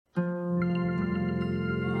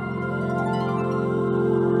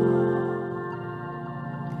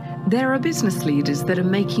There are business leaders that are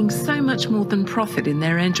making so much more than profit in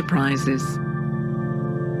their enterprises.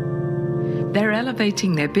 They're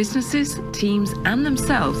elevating their businesses, teams, and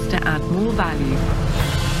themselves to add more value.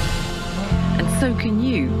 And so can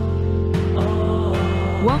you.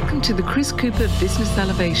 Welcome to the Chris Cooper Business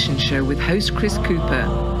Elevation Show with host Chris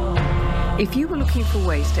Cooper. If you were looking for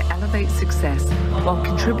ways to elevate success while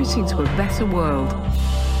contributing to a better world,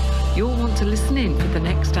 you'll want to listen in for the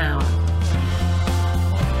next hour.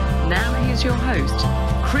 Now here's your host,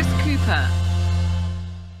 Chris Cooper.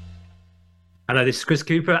 Hello, this is Chris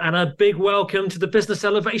Cooper, and a big welcome to the Business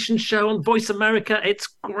Elevation Show on Voice America. It's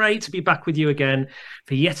great to be back with you again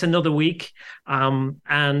for yet another week. Just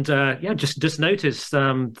noticed,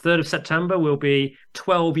 3rd of September will be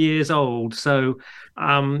 12 years old. So,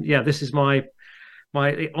 this is my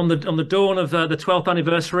on the dawn of the 12th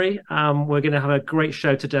anniversary. We're going to have a great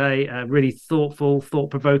show today, a really thoughtful,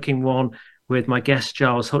 thought-provoking one with my guest,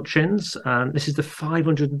 Giles Hutchins. This is the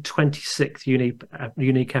 526th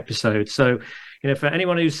unique episode. So, for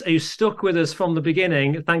anyone who's stuck with us from the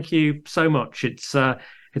beginning, thank you so much. It's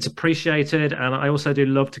appreciated. And I also do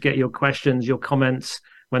love to get your questions, your comments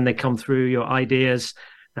when they come through, your ideas.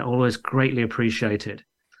 They're always greatly appreciated.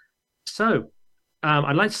 So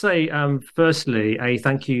I'd like to say, firstly, a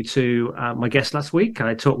thank you to my guest last week.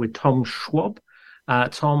 I talked with Tom Schwab.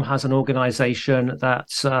 Tom has an organization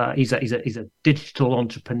that's he's a digital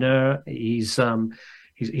entrepreneur. His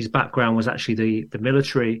background was actually the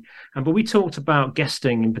military, but we talked about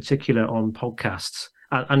guesting in particular on podcasts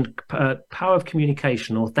and power of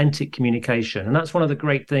communication, authentic communication, and that's one of the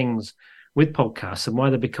great things with podcasts and why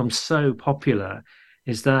they become so popular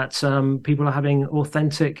is that people are having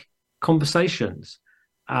authentic conversations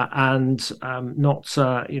and not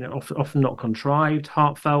often not contrived,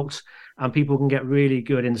 heartfelt. And people can get really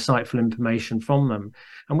good, insightful information from them.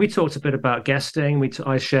 And we talked a bit about guesting.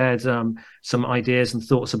 I shared some ideas and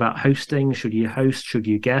thoughts about hosting. Should you host? Should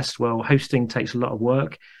you guest? Well, hosting takes a lot of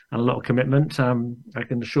work and a lot of commitment. I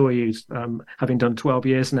can assure you, having done 12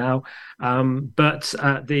 years now. But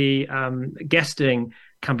the guesting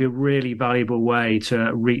can be a really valuable way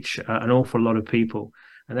to reach an awful lot of people.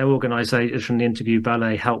 And their organization, the Interview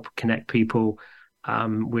Ballet, help connect people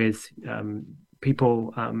with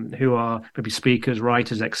people who are maybe speakers,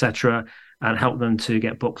 writers, etc., and help them to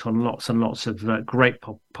get booked on lots and lots of great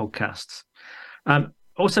podcasts.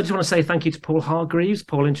 Also, just want to say thank you to Paul Hargreaves.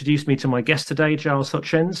 Paul introduced me to my guest today, Giles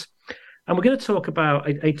Hutchins, and we're going to talk about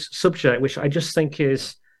a subject which I just think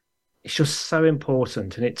it's just so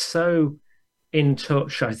important, and it's so in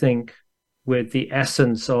touch, I think, with the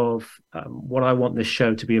essence of what I want this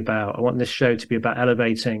show to be about. I want this show to be about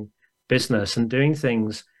elevating business and doing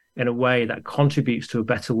things in a way that contributes to a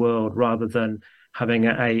better world rather than having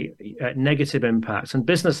a negative impact. And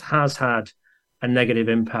business has had a negative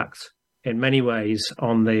impact in many ways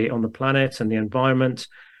on the planet and the environment.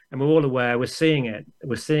 And we're all aware, we're seeing it.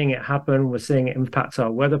 We're seeing it happen. We're seeing it impact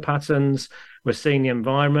our weather patterns. We're seeing the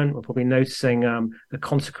environment. We're probably noticing the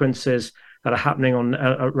consequences that are happening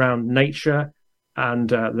around nature and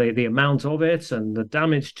the amount of it and the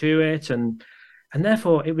damage to it. And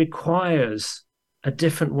therefore, it requires a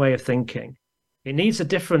different way of thinking. It needs a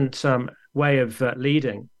different way of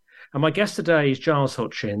leading. And my guest today is Giles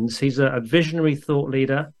Hutchins. He's a visionary thought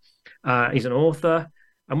leader. He's an author.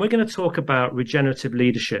 And we're going to talk about regenerative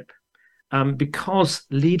leadership because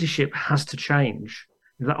leadership has to change.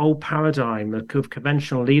 That old paradigm of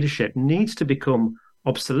conventional leadership needs to become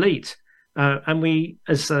obsolete. And we,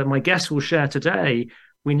 as my guest will share today,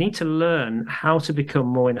 we need to learn how to become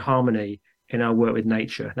more in harmony in our work with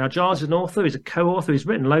nature. Now, Giles is an author. He's a co-author. He's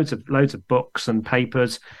written loads of books and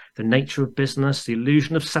papers. The Nature of Business, The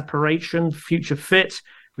Illusion of Separation, Future Fit,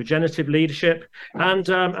 Regenerative Leadership,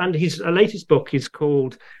 and his latest book is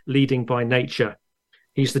called Leading by Nature.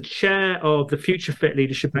 He's the chair of the Future Fit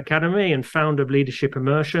Leadership Academy and founder of Leadership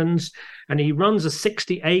Immersions, and he runs a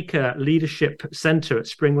 60-acre leadership centre at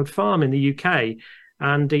Springwood Farm in the UK,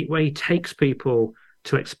 and where he takes people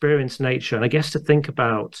to experience nature and I guess to think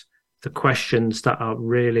about the questions that are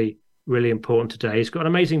really, really important today. He's got an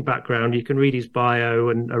amazing background. You can read his bio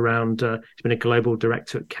and around, he's been a global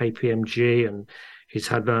director at KPMG and he's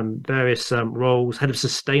had various roles, head of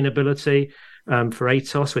sustainability for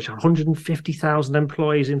Atos, which are 150,000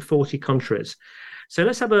 employees in 40 countries. So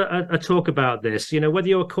let's have a talk about this. Whether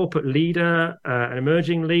you're a corporate leader, an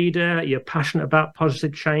emerging leader, you're passionate about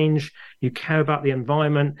positive change, you care about the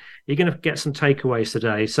environment, you're going to get some takeaways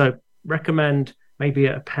today. So recommend maybe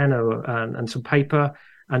a pen and some paper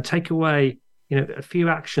and take away, a few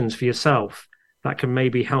actions for yourself that can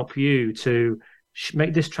maybe help you to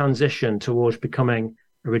make this transition towards becoming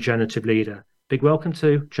a regenerative leader. big welcome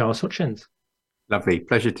to Giles Hutchins. Lovely.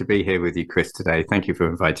 Pleasure to be here with you, Chris, today. Thank you for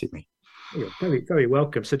inviting me. You're very, very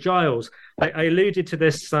welcome. So, Giles, I alluded to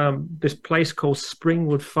this this place called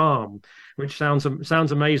Springwood Farm, which sounds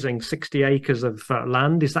amazing. 60 acres of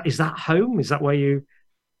land. Is that home? Is that where you're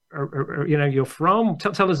from?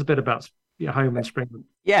 Tell us a bit about your home in Springwood.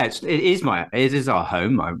 Yeah, it is our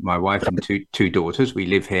home. My wife and two daughters. We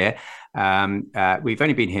live here. We've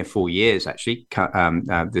only been here 4 years actually.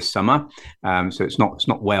 This summer, so it's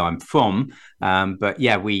not where I'm from. But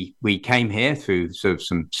yeah, we came here through sort of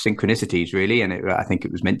some synchronicities, really, and I think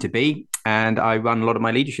it was meant to be. And I run a lot of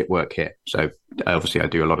my leadership work here. So obviously, I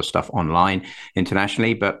do a lot of stuff online,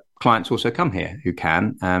 internationally, but clients also come here who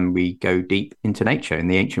can, and we go deep into nature in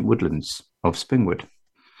the ancient woodlands of Springwood.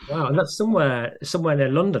 Wow, and that's somewhere near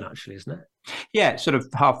London, actually, isn't it? Yeah, sort of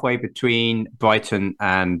halfway between Brighton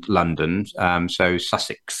and London. So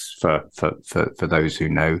Sussex for those who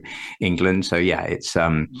know England. So yeah,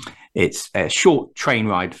 it's a short train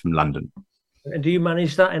ride from London. And do you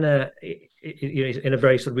manage that in a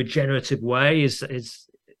very sort of regenerative way? Is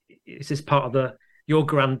this part of your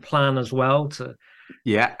grand plan as well to?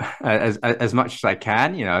 Yeah, as much as I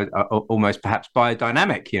can, almost perhaps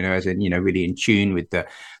biodynamic, as in, really in tune with the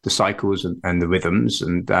cycles and the rhythms.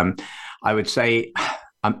 And I would say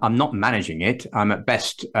I'm not managing it. I'm at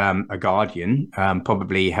best a guardian,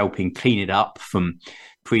 probably helping clean it up from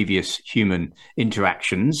previous human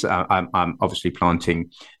interactions. I'm obviously planting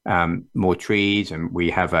more trees, and we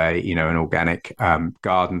have an organic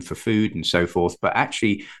garden for food and so forth. But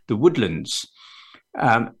actually, the woodlands.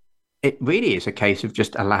 It really is a case of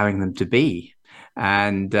just allowing them to be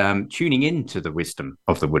and tuning into the wisdom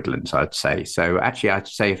of the woodlands, I'd say. So actually, I'd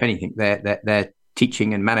say, if anything, they're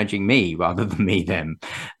teaching and managing me rather than me them.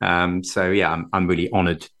 So yeah, I'm really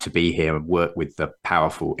honoured to be here and work with the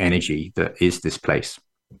powerful energy that is this place.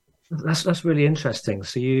 That's really interesting.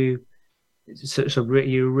 So you're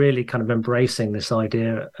really kind of embracing this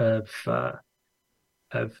idea of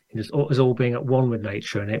us all being at one with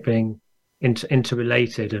nature and it being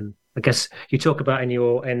interrelated. And I guess you talk about in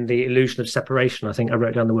the illusion of separation. I think I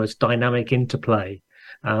wrote down the words dynamic interplay.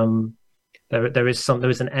 There is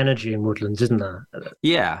an energy in woodlands, isn't there?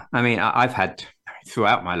 Yeah, I mean, I've had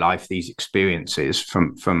throughout my life these experiences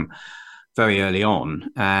from very early on,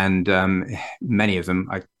 and many of them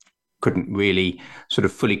I couldn't really sort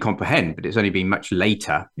of fully comprehend. But it's only been much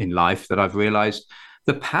later in life that I've realised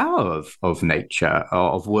the power of nature,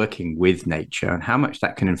 of working with nature, and how much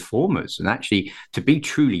that can inform us. And actually, to be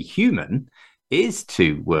truly human is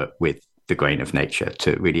to work with the grain of nature,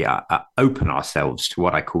 to really open ourselves to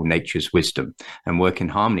what I call nature's wisdom and work in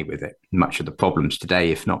harmony with it. Much of the problems today,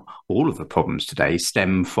 if not all of the problems today,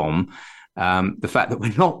 stem from the fact that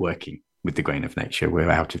we're not working with the grain of nature. We're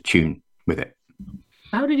out of tune with it.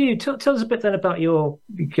 How did you tell us a bit then about your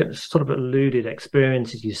sort of alluded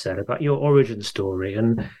experiences, you said, about your origin story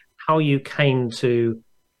and how you came to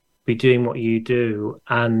be doing what you do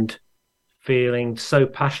and feeling so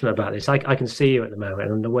passionate about this? I can see you at the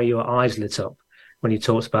moment, and the way your eyes lit up when you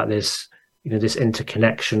talked about this, this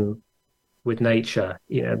interconnection with nature.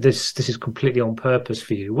 This is completely on purpose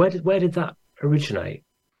for you. Where did that originate?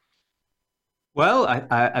 Well,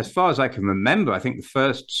 as far as I can remember, I think the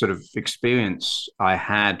first sort of experience I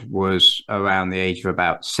had was around the age of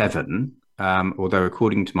about 7. Although,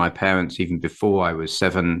 according to my parents, even before I was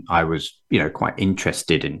 7, I was, quite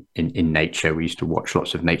interested in nature. We used to watch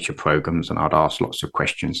lots of nature programs, and I'd ask lots of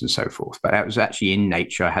questions and so forth. But that was actually in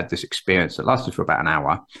nature. I had this experience that lasted for about an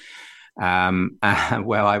hour,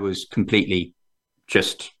 where I was completely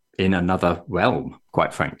just in another realm,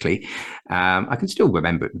 quite frankly. I can still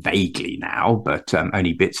remember it vaguely now, but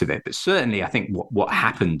only bits of it. But certainly, I think what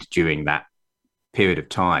happened during that period of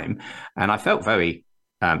time, and I felt very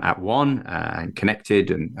at one and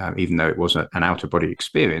connected. And even though it was an out-of-body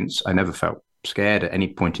experience, I never felt scared at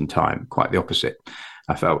any point in time. Quite the opposite.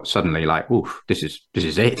 I felt suddenly like, "Oh, this is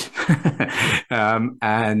it," and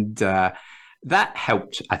that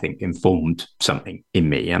helped. I think informed something in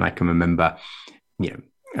me, and I can remember,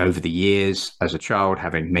 over the years as a child,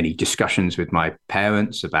 having many discussions with my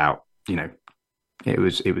parents about, it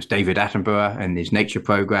was David Attenborough and his nature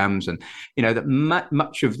programs, and that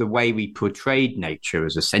much of the way we portrayed nature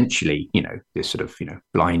as essentially, this sort of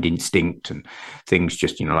blind instinct and things,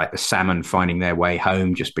 just like the salmon finding their way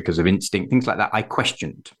home just because of instinct, things like that. I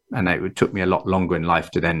questioned, and it took me a lot longer in life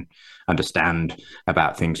to then understand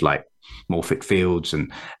about things like morphic fields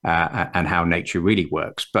and how nature really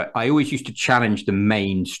works. But I always used to challenge the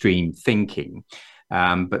mainstream thinking.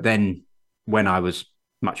 But then when I was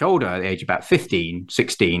much older, at the age of about 15,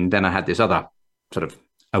 16, then I had this other sort of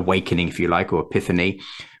awakening, if you like, or epiphany,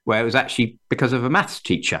 where it was actually because of a maths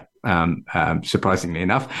teacher. Surprisingly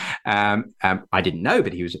enough, I didn't know,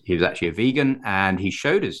 but he was actually a vegan, and he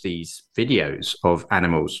showed us these videos of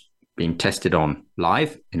animals being tested on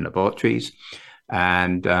live in laboratories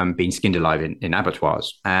and being skinned alive in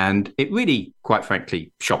abattoirs, and it really, quite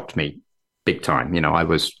frankly, shocked me big time. I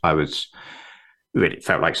was really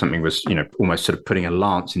felt like something was, almost sort of putting a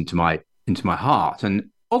lance into my heart. And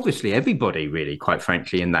obviously everybody really, quite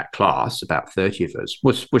frankly, in that class, about 30 of us,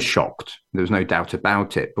 was shocked. There was no doubt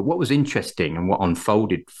about it. But what was interesting and what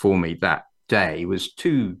unfolded for me that day was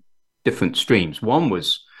two different streams. One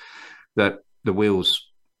was that the wheels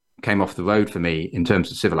came off the road for me in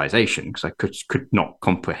terms of civilization, because I could not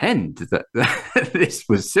comprehend that this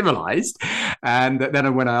was civilized. And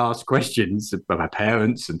then when I asked questions of my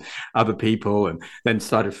parents and other people, and then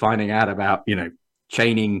started finding out about,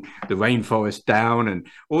 chaining the rainforest down and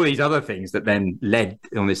all these other things that then led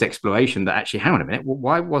on this exploration, that actually, hang on a minute,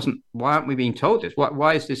 why aren't we being told this?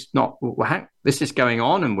 Why is this not, this is going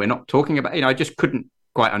on and we're not talking about, I just couldn't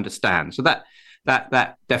quite understand. So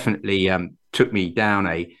that definitely took me down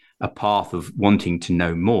a path of wanting to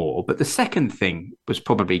know more. But the second thing was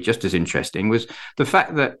probably just as interesting, was the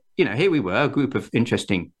fact that, here we were, a group of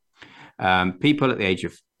interesting people at the age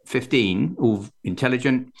of 15, all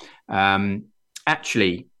intelligent.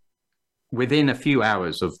 Actually, within a few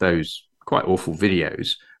hours of those quite awful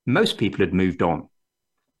videos, most people had moved on.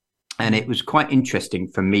 And it was quite interesting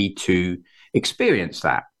for me to experience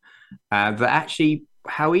that actually,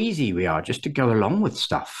 how easy we are just to go along with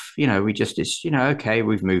stuff. Okay,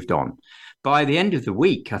 we've moved on. By the end of the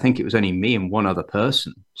week, I think it was only me and one other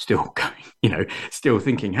person still going, still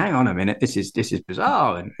thinking, hang on a minute, this is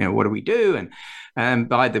bizarre. And, what do we do? And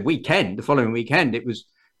by the following weekend, it was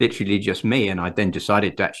literally just me. And I then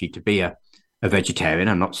decided to be a vegetarian.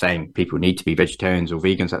 I'm not saying people need to be vegetarians or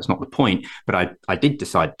vegans. That's not the point. But I did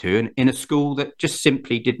decide to, in a school that just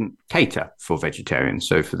simply didn't cater for vegetarians.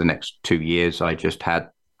 So for the next 2 years, I just had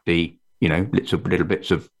the, little bits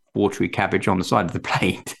of watery cabbage on the side of the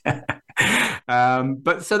plate.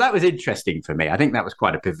 But so that was interesting for me. I think that was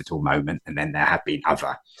quite a pivotal moment. And then there have been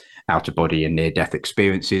other out-of-body and near-death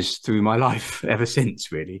experiences through my life ever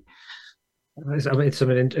since, really. It's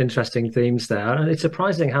some interesting themes there. And it's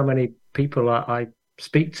surprising how many people I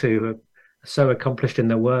speak to are so accomplished in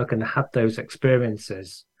their work and had those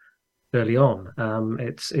experiences early on.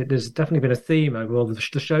 There's definitely been a theme over all the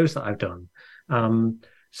shows that I've done.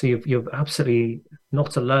 So you're absolutely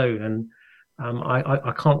not alone. And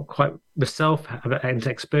I can't quite myself have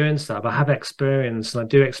experienced that, but I have experienced, and I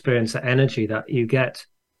do experience the energy that you get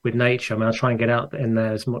with nature. I mean, I try and get out in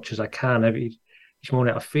there as much as I can each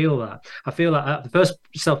morning. I feel that. The first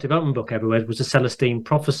self-development book I ever read was The Celestine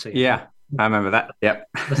Prophecy. Yeah, I remember that. Yep.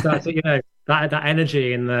 that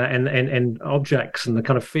energy in objects and the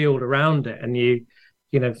kind of field around it. And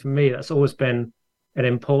for me, that's always been an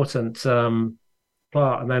important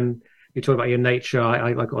part. And then you talk about your nature.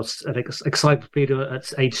 I got an encyclopedia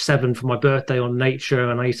at age 7 for my birthday on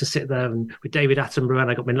nature, and I used to sit there with David Attenborough,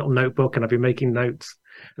 and I got my little notebook and I'd be making notes.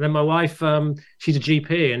 And then my wife, she's a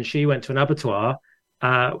GP, and she went to an abattoir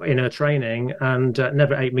in her training and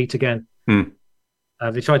never ate meat again.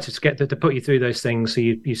 They tried to get to put you through those things so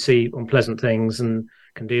you see unpleasant things and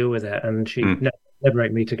can deal with it, and she never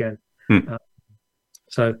ate meat again.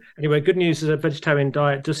 So anyway, good news is a vegetarian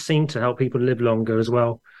diet does seem to help people live longer as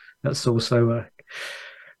well. That's also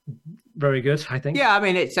very good, I think. Yeah, I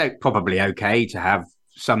mean, it's probably okay to have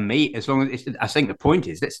some meat, as long as I think the point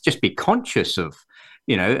is, let's just be conscious of,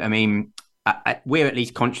 I mean, we're at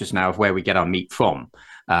least conscious now of where we get our meat from.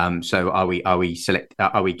 So are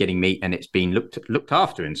we getting meat and it's being looked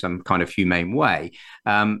after in some kind of humane way?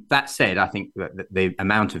 That said, I think that the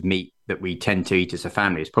amount of meat that we tend to eat as a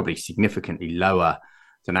family is probably significantly lower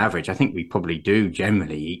than average. I think we probably do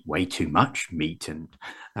generally eat way too much meat and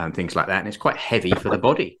things like that, and it's quite heavy for the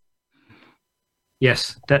body.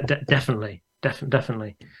 Yes, definitely.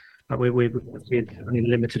 We only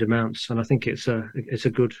limited amounts, and I think it's a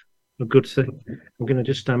good thing. I'm going to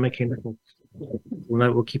just make a little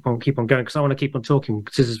note. We'll keep on going, because I want to keep on talking,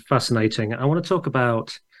 because this is fascinating. I want to talk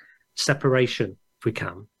about separation, if we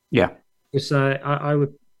can. Yeah. Because I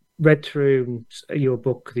read through your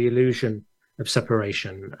book, The Illusion of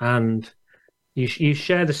Separation, and you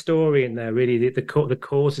share the story in there, really, the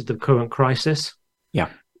causes of the current crisis. Yeah.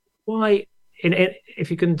 Why?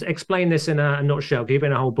 If you can explain this in a nutshell, you've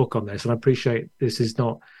been a whole book on this, and I appreciate this is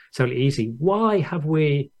not totally easy. Why have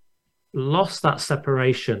we lost that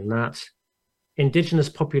separation that indigenous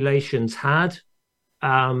populations had,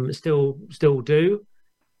 still do?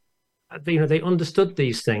 They understood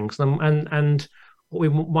these things, and what we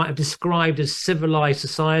might have described as civilized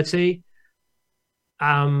society,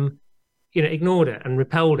 ignored it and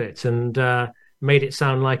repelled it and made it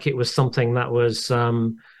sound like it was something that was,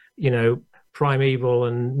 primeval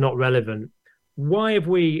and not relevant. Why have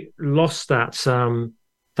we lost that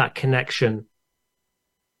connection?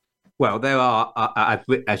 Well, there are,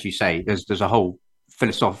 as you say, there's a whole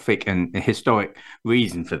philosophic and historic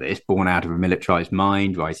reason for this, born out of a militarized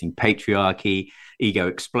mind, rising patriarchy, ego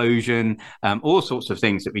explosion, all sorts of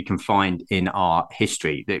things that we can find in our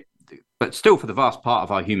history. But still, for the vast part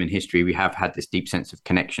of our human history, we have had this deep sense of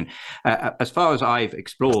connection. As far as I've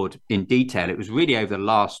explored in detail, it was really over the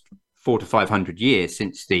last 400 to 500 years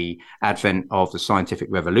since the advent of the scientific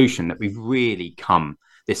revolution that we've really come,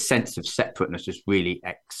 this sense of separateness has really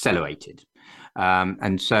accelerated.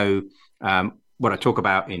 And so what I talk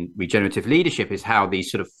about in regenerative leadership is how these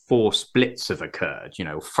sort of 4 splits have occurred,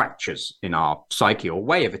 fractures in our psyche or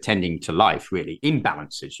way of attending to life, really,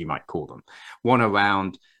 imbalances, you might call them. One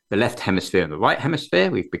around the left hemisphere and the right hemisphere.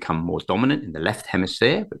 We've become more dominant in the left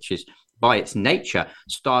hemisphere, which is by its nature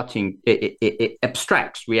it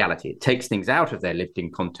abstracts reality. It takes things out of their lived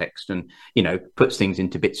in context and, puts things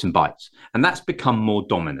into bits and bytes. And that's become more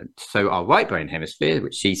dominant. So our right brain hemisphere,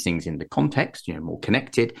 which sees things in the context, more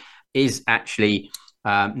connected, is actually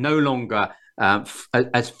no longer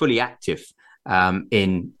as fully active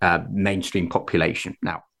in mainstream population.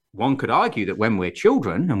 Now, one could argue that when we're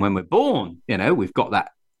children and when we're born, we've got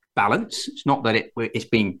that balance. It's not that it's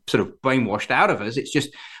being sort of brainwashed out of us. It's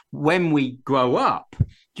just when we grow up,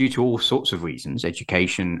 due to all sorts of reasons,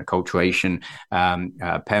 education, acculturation,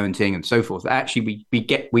 parenting, and so forth, actually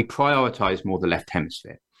we prioritize more the left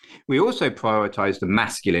hemisphere. We also prioritize the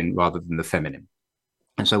masculine rather than the feminine.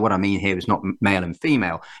 And so what I mean here is not male and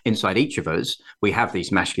female. Inside each of us, we have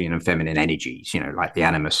these masculine and feminine energies, like the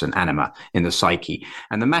animus and anima in the psyche.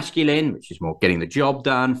 And the masculine, which is more getting the job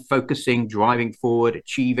done, focusing, driving forward,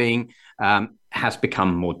 achieving, has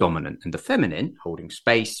become more dominant. And the feminine, holding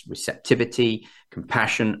space, receptivity,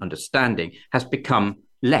 compassion, understanding, has become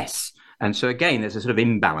less. And so again, there's a sort of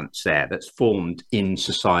imbalance there that's formed in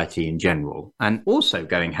society in general. And also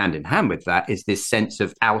going hand in hand with that is this sense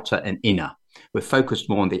of outer and inner. We're focused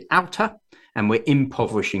more on the outer and we're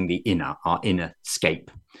impoverishing the inner, our inner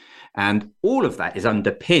scape. And all of that is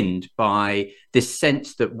underpinned by this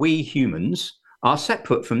sense that we humans are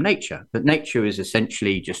separate from nature, that nature is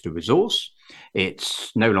essentially just a resource.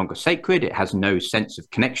 It's no longer sacred. It has no sense of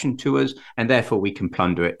connection to us, and therefore we can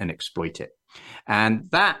plunder it and exploit it. And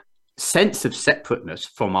that sense of separateness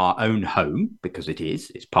from our own home, because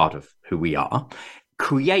it's part of who we are,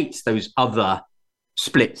 creates those other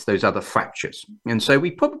splits, those other fractures. And so we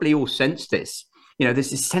probably all sense this. There's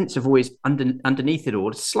this sense of always underneath it all,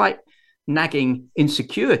 a slight nagging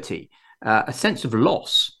insecurity, a sense of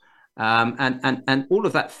loss. And all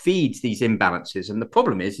of that feeds these imbalances. And the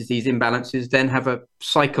problem is these imbalances then have a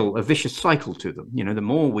vicious cycle to them. The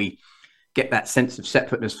more we get that sense of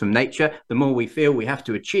separateness from nature, the more we feel we have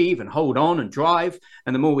to achieve and hold on and drive.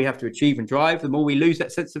 And the more we have to achieve and drive, the more we lose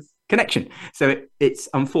that sense of connection. So it's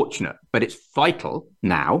unfortunate, but it's vital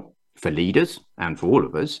now for leaders and for all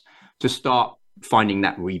of us to start finding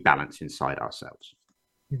that rebalance inside ourselves.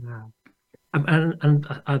 Yeah. And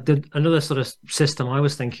I did another sort of system I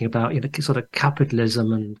was thinking about, sort of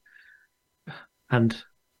capitalism and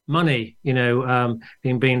money,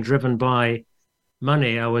 being driven by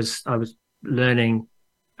money. I was learning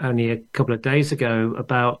only a couple of days ago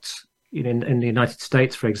about, in the United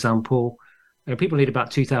States, for example, people need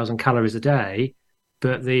about 2,000 calories a day,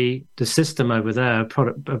 but the system over there,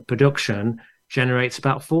 production, generates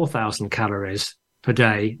about 4,000 calories per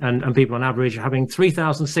day, and people on average are having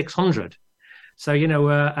 3,600. So,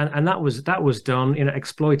 and that was done,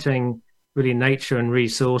 exploiting really nature and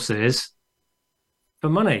resources for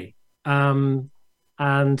money, and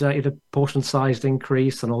portion sized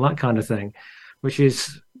increase and all that kind of thing, which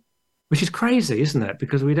is crazy, isn't it?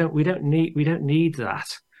 Because we don't need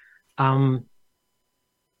that.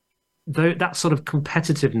 Though that sort of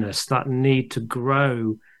competitiveness, that need to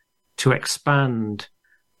grow, to expand,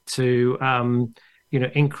 to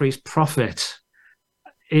increase profit,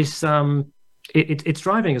 is it's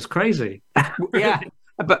driving us crazy. Yeah,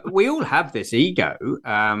 but we all have this ego,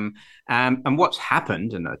 and what's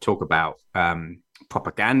happened, and I talk about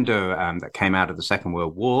propaganda that came out of the Second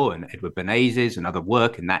World War and Edward Bernays' and other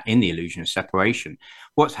work in the illusion of separation.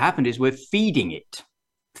 What's happened is we're feeding it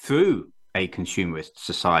through a consumerist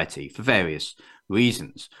society for various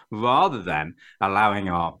reasons, rather than allowing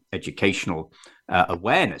our educational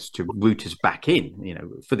awareness to root us back in.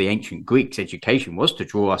 For the ancient Greeks, education was to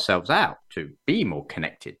draw ourselves out, to be more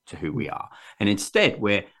connected to who we are. And instead,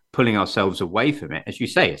 we're pulling ourselves away from it, as you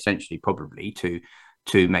say, essentially probably to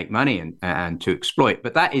make money and to exploit.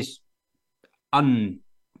 But that is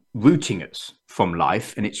unrooting us from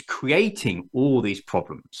life, and it's creating all these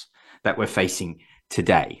problems that we're facing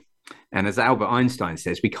today. And as Albert Einstein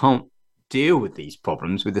says, we can't deal with these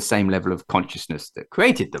problems with the same level of consciousness that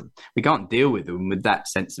created them. We can't deal with them with that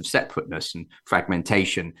sense of separateness and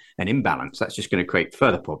fragmentation and imbalance. That's just going to create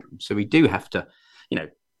further problems. So we do have to,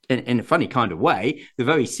 in a funny kind of way, the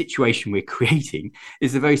very situation we're creating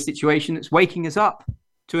is the very situation that's waking us up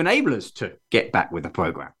to enable us to get back with the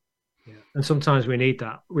program. Yeah. And sometimes we need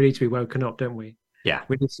that. We need to be woken up, don't we? Yeah.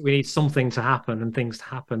 We need something to happen and things to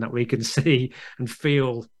happen that we can see and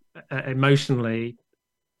feel emotionally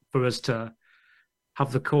for us to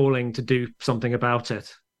have the calling to do something about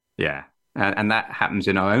it. Yeah. And that happens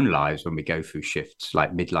in our own lives when we go through shifts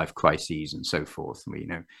like midlife crises and so forth. We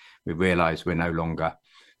realize we're no longer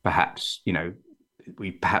perhaps,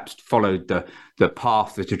 we perhaps followed the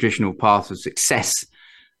traditional path of success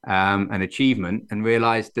and achievement, and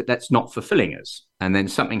realize that that's not fulfilling us. And then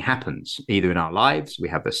something happens either in our lives, we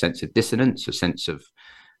have a sense of dissonance, a sense of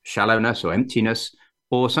shallowness or emptiness,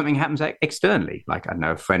 or something happens externally, like, I don't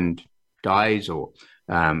know, a friend dies, or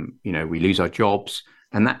we lose our jobs,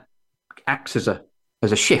 and that acts as a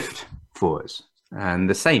shift for us. And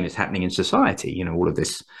the same is happening in society. All of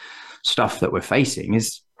this stuff that we're facing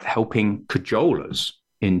is helping cajole us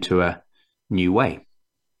into a new way.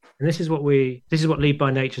 And this is what Lead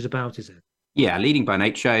by Nature is about, is it? Yeah, Leading by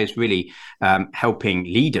Nature is really helping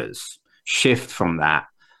leaders shift from that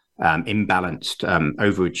imbalanced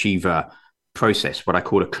overachiever process, what I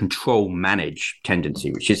call a control manage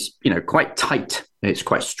tendency, which is quite tight. It's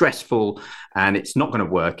quite stressful, and it's not going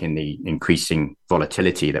to work in the increasing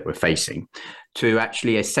volatility that we're facing, to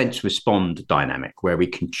actually a sense respond dynamic where we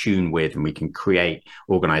can tune with and we can create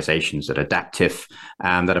organizations that are adaptive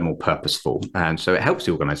and that are more purposeful. And so it helps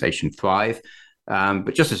the organization thrive.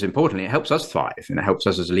 But just as importantly, it helps us thrive, and it helps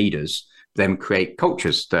us as leaders then create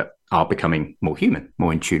cultures that are becoming more human,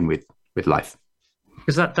 more in tune with life.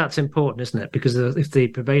 Because that's important, isn't it? Because if the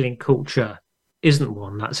prevailing culture isn't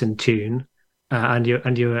one that's in tune, and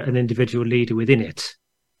you're an individual leader within it,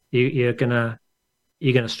 you're gonna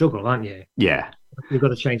struggle, aren't you? Yeah, you've got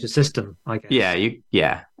to change the system, I guess.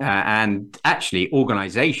 Yeah. And actually,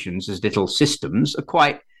 organizations as little systems are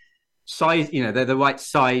quite size. They're the right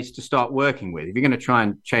size to start working with. If you're going to try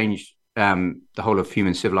and change the whole of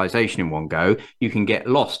human civilization in one go, you can get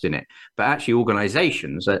lost in it. But actually,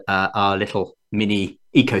 organizations are little mini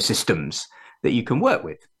ecosystems that you can work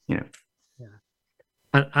with. Yeah.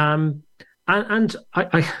 And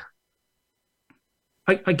I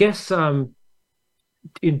guess do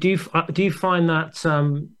you find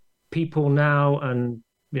that people now and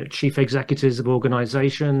chief executives of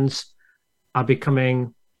organizations are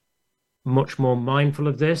becoming much more mindful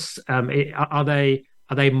of this? Are they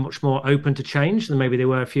much more open to change than maybe they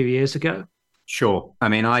were a few years ago? Sure. I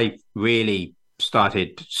mean, I really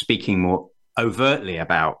started speaking more overtly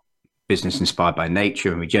about business inspired by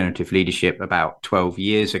nature and regenerative leadership about 12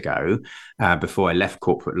 years ago, before I left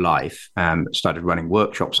corporate life, started running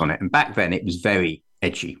workshops on it. And back then it was very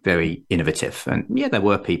edgy, very innovative. And yeah, there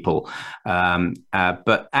were people.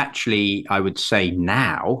 But actually, I would say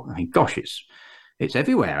now, gosh, it's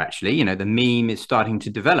everywhere, actually. The meme is starting to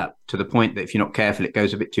develop to the point that if you're not careful, it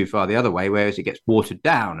goes a bit too far the other way, whereas it gets watered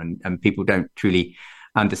down and people don't truly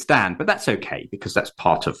understand. But that's okay, because that's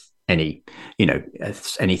part of anything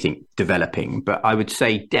developing. But I would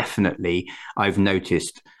say definitely I've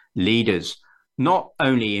noticed leaders not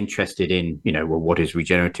only interested in, what is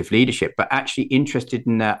regenerative leadership, but actually interested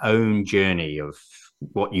in their own journey of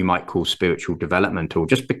what you might call spiritual development, or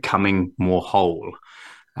just becoming more whole.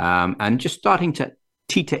 And just starting to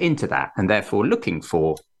teeter into that, and therefore looking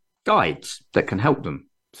for guides that can help them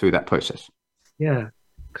through that process. Yeah,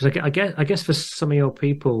 because I guess for some of your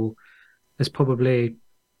people, there's probably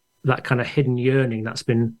that kind of hidden yearning that's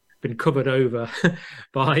been covered over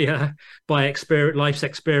by experience, life's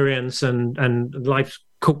experience and life's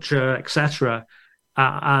culture, etc.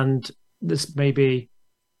 And this maybe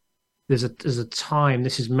there's a time.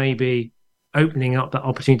 This is maybe opening up that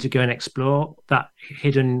opportunity to go and explore that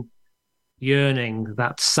hidden yearning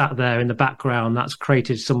that's sat there in the background that's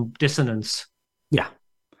created some dissonance. Yeah.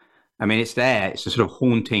 I mean, it's there. It's a sort of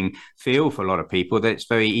haunting feel for a lot of people that it's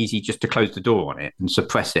very easy just to close the door on it and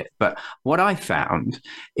suppress it. But what I found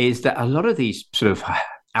is that a lot of these sort of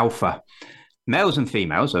alpha males and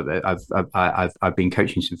females, I've been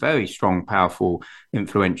coaching some very strong, powerful,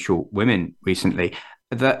 influential women recently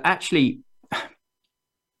that actually,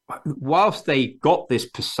 whilst they got this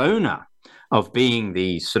persona of being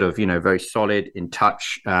these sort of, very solid, in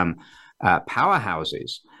touch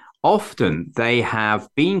powerhouses, often they have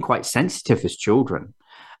been quite sensitive as children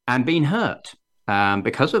and been hurt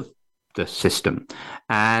because of the system,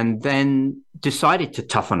 and then decided to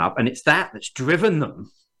toughen up. And it's that's driven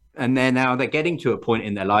them. And now they're getting to a point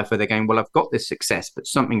in their life where they're going, well, I've got this success, but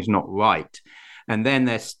something's not right. And then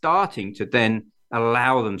they're starting to then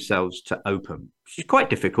allow themselves to open, which is quite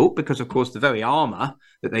difficult because, of course, the very armor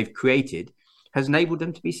that they've created has enabled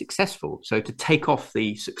them to be successful. So to take off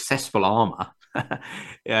the successful armor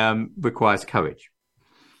requires courage.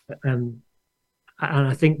 And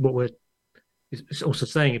I think what we're also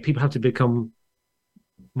saying is people have to become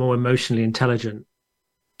more emotionally intelligent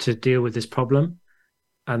to deal with this problem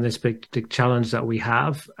and this big challenge that we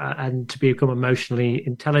have. And to become emotionally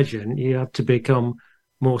intelligent, you have to become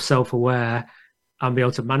more self-aware and be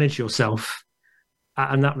able to manage yourself.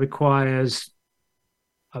 And that requires,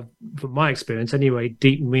 from my experience anyway,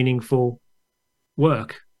 deep, meaningful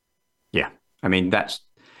work. Yeah. I mean, this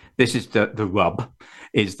is the rub,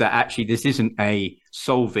 is that actually this isn't a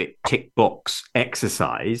solve it tick box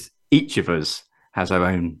exercise. Each of us has our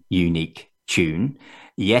own unique tune.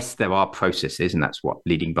 Yes, there are processes, and that's what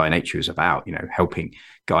Leading by Nature is about, helping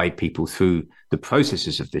guide people through the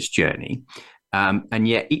processes of this journey. And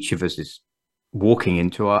yet each of us is walking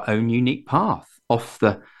into our own unique path, off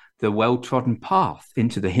the well-trodden path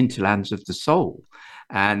into the hinterlands of the soul.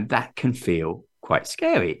 And that can feel quite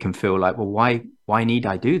scary. It can feel like, well, why need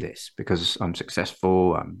I do this? Because I'm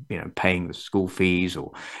successful, I'm paying the school fees,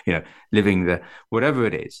 or living the whatever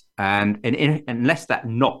it is. And unless that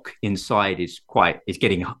knock inside is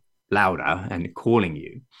getting louder and calling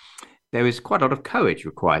you, there is quite a lot of courage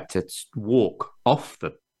required to walk off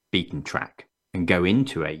the beaten track and go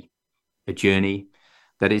into a journey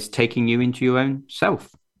that is taking you into your own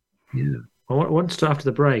self. Yeah. Once after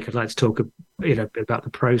the break, I'd like to talk about the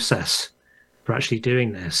process for actually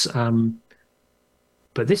doing this.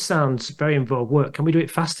 But this sounds very involved work. Can we do it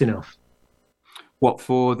fast enough? What,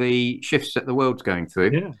 for the shifts that the world's going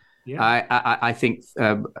through? Yeah. I think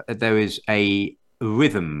there is a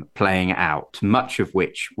rhythm playing out, much of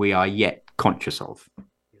which we are yet conscious of.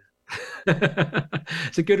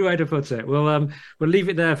 It's a good way to put it. We'll leave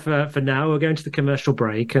it there for now. We'll go into the commercial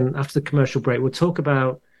break, and after the commercial break, we'll talk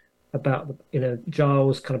about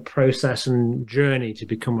Giles' kind of process and journey to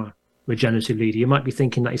become a regenerative leader. You might be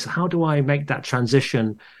thinking that, how do I make that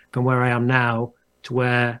transition from where I am now to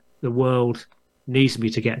where the world needs me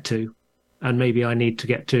to get to, and maybe I need to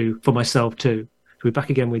get to for myself too. So we'll be back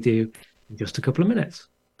again with you in just a couple of minutes.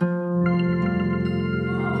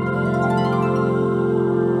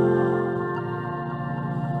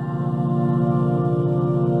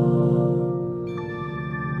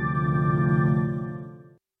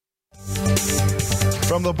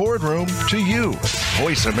 From the boardroom to you,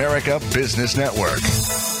 Voice America Business Network.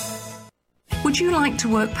 Would you like to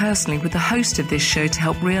work personally with the host of this show to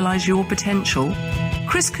help realize your potential?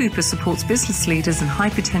 Chris Cooper supports business leaders and high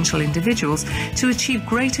potential individuals to achieve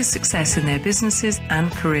greater success in their businesses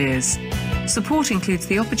and careers. Support includes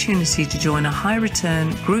the opportunity to join a high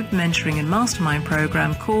return group mentoring and mastermind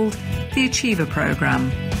program called the Achiever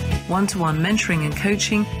Program. One-to-one mentoring and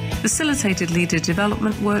coaching, facilitated leader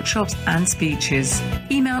development workshops and speeches.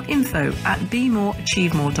 Email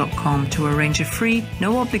info@bemoreachievemore.com to arrange a free,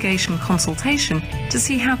 no-obligation consultation to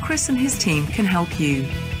see how Chris and his team can help you.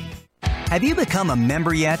 Have you become a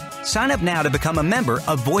member yet? Sign up now to become a member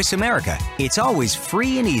of Voice America. It's always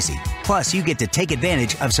free and easy. Plus, you get to take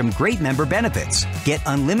advantage of some great member benefits. Get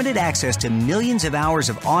unlimited access to millions of hours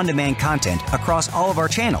of on-demand content across all of our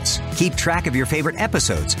channels. Keep track of your favorite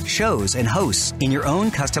episodes, shows, and hosts in your own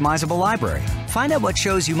customizable library. Find out what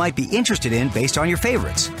shows you might be interested in based on your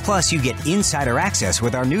favorites. Plus, you get insider access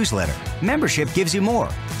with our newsletter. Membership gives you more.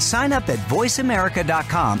 Sign up at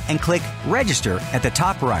voiceamerica.com and click register at the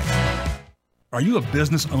top right. Are you a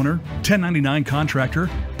business owner, 1099 contractor,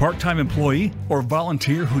 part-time employee, or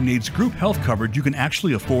volunteer who needs group health coverage you can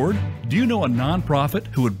actually afford? Do you know a nonprofit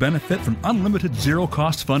who would benefit from unlimited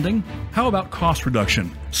zero-cost funding? How about cost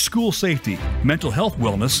reduction, school safety, mental health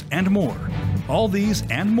wellness, and more? All these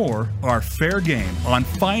and more are fair game on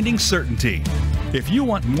Finding Certainty. If you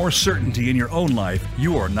want more certainty in your own life,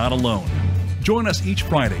 you are not alone. Join us each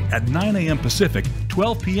Friday at 9 a.m. Pacific,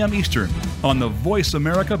 12 p.m. Eastern on the Voice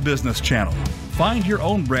America Business Channel. Find your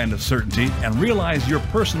own brand of certainty and realize your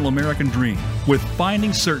personal American dream with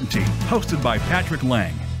Finding Certainty, hosted by Patrick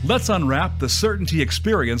Lang. Let's unwrap the certainty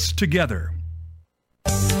experience together.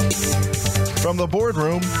 From the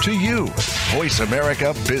boardroom to you, Voice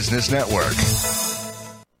America Business Network.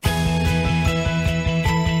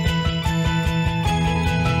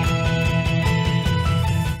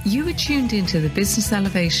 tuned into the Business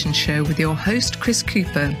Elevation Show with your host, Chris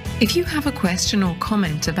Cooper. If you have a question or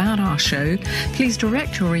comment about our show, please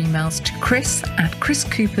direct your emails to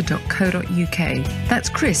chris@chriscooper.co.uk. That's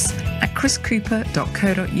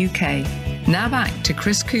chris@chriscooper.co.uk. Now back to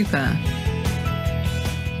Chris Cooper.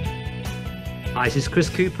 Hi, this is Chris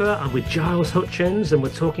Cooper. I'm with Giles Hutchins, and we're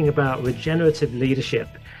talking about regenerative leadership.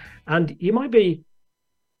 And you might be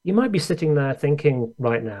sitting there thinking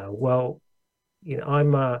right now, well,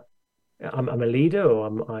 I'm a leader,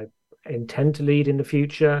 or I intend to lead in the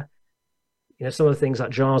future. Some of the things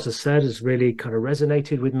that Giles has said has really kind of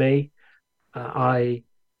resonated with me. I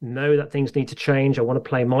know that things need to change. I want to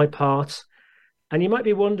play my part. And you might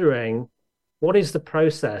be wondering, what is the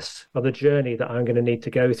process of the journey that I'm going to need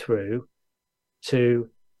to go through to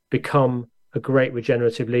become a great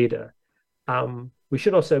regenerative leader? We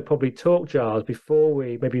should also probably talk, Giles, before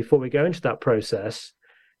we go into that process,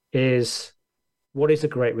 is what is a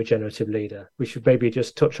great regenerative leader? We should maybe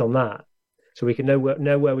just touch on that so we can know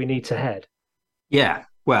where we need to head. Yeah,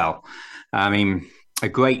 well, I mean, a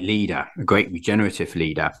great leader, a great regenerative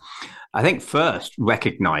leader, I think first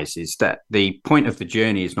recognizes that the point of the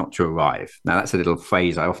journey is not to arrive. Now, that's a little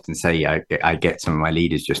phrase I often say I get some of my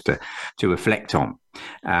leaders just to reflect on.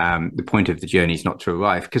 The point of the journey is not to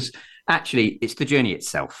arrive, because actually it's the journey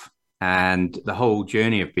itself. And the whole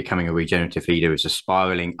journey of becoming a regenerative leader is a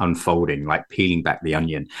spiraling unfolding, like peeling back the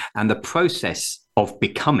onion. And the process of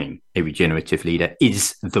becoming a regenerative leader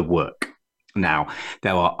is the work. Now,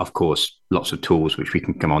 there are, of course, lots of tools which we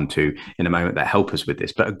can come on to in a moment that help us with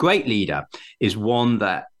this. But a great leader is one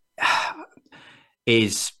that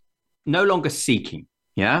is no longer seeking.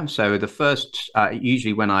 Yeah. So the first,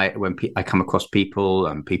 usually when I come across people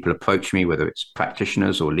and people approach me, whether it's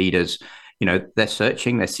practitioners or leaders, they're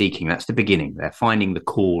searching, they're seeking. That's the beginning. They're finding the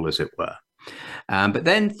call, as it were. But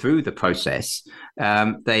then through the process,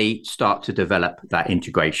 they start to develop that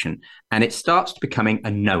integration, and it starts becoming a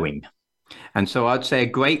knowing. And so I'd say a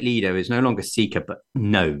great leader is no longer seeker, but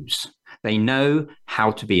knows. They know how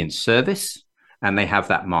to be in service, and they have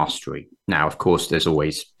that mastery. Now, of course, there's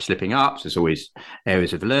always slipping ups, there's always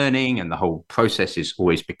areas of learning, and the whole process is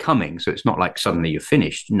always becoming. So it's not like suddenly you're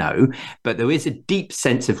finished. No, but there is a deep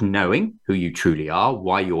sense of knowing who you truly are,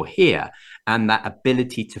 why you're here, and that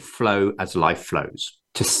ability to flow as life flows,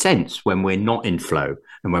 to sense when we're not in flow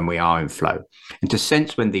and when we are in flow, and to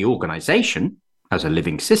sense when the organization as a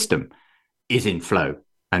living system is in flow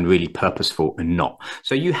and really purposeful and not.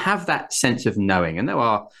 So you have that sense of knowing. And there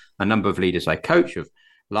are a number of leaders I coach of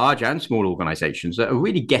large and small organizations that are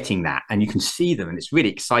really getting that. And you can see them. And it's really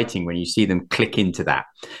exciting when you see them click into that.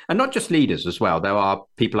 And not just leaders as well. There are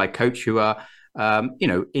people I coach who are,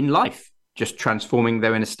 in life, just transforming.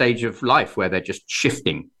 They're in a stage of life where they're just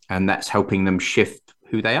shifting. And that's helping them shift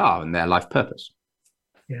who they are and their life purpose.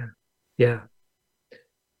 Yeah.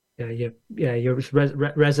 You're just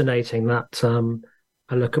resonating that.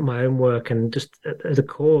 I look at my own work, and just at the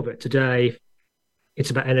core of it today,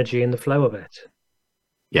 it's about energy and the flow of it.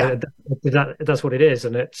 Yeah, that's what it is,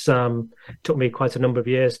 and it's took me quite a number of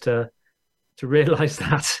years to realize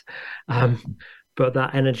that. But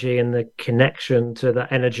that energy and the connection to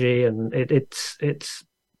that energy, and it's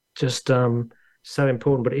just so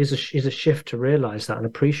important. But it is a shift to realize that and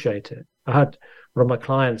appreciate it. I had one of my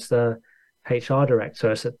clients, the HR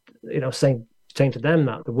director, said, saying to them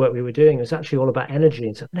that the work we were doing was actually all about energy,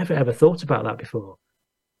 and said, I've never ever thought about that before,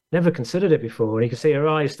 never considered it before. And you can see her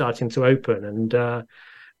eyes starting to open. And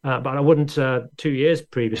but I wouldn't 2 years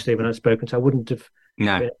previously when I'd spoken to her, I wouldn't have been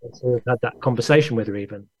able to had that conversation with her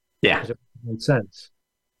even. Yeah, because it made sense.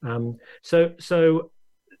 So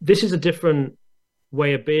this is a different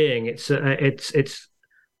way of being. It's like,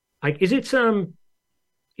 is it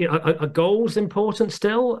are goals important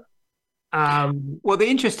still? Well, the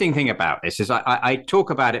interesting thing about this is I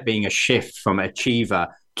talk about it being a shift from achiever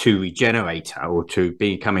to regenerator, or to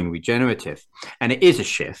becoming regenerative. And it is a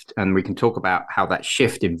shift. And we can talk about how that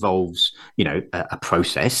shift involves, a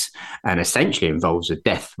process, and essentially involves a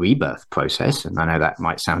death rebirth process. And I know that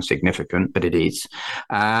might sound significant, but it is.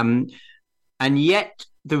 And yet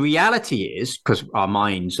the reality is, because our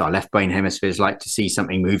minds, our left brain hemispheres like to see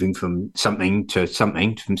something moving from something,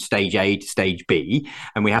 from stage A to stage B,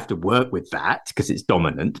 and we have to work with that because it's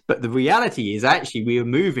dominant. But the reality is actually we are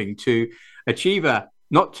moving to achiever,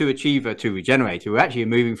 not to achiever to regenerator. We're actually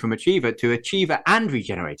moving from achiever to achiever and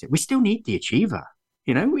regenerator. We still need the achiever.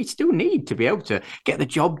 We still need to be able to get the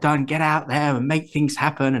job done, get out there and make things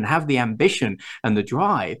happen and have the ambition and the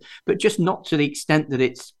drive, but just not to the extent that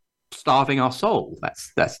it's starving our soul.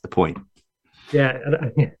 That's the point. Yeah,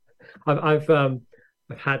 I've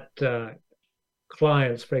had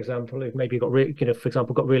clients, for example, who've maybe got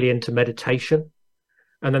got really into meditation,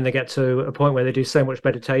 and then they get to a point where they do so much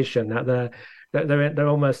meditation that they're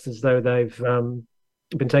almost as though they've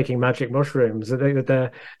been taking magic mushrooms.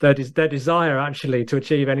 Their desire actually to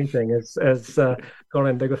achieve anything has gone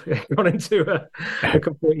into a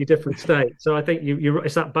completely different state. So I think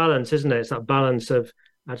it's that balance, isn't it? It's that balance of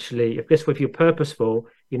actually, if you're purposeful,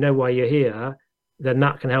 you know why you're here, then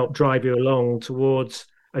that can help drive you along towards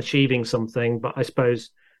achieving something. But I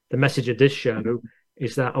suppose the message of this show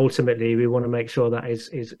is that ultimately we want to make sure that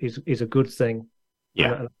is a good thing,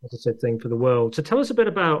 and a positive thing for the world. So tell us a bit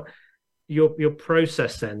about your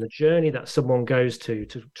process then, the journey that someone goes to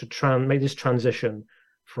make this transition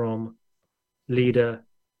from leader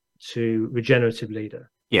to regenerative leader.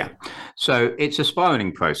 Yeah, so it's a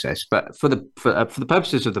spiraling process, but for the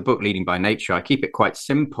purposes of the book Leading by Nature, I keep it quite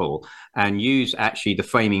simple and use actually the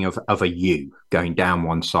framing of a U going down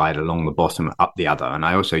one side, along the bottom, up the other. And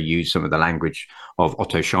I also use some of the language of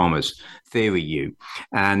Otto Scharmer's theory U.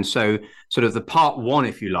 And so sort of the part one,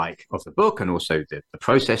 if you like, of the book, and also the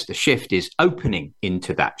process, the shift, is opening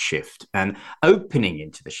into that shift, and opening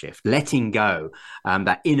into the shift, letting go,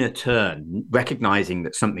 that inner turn, recognizing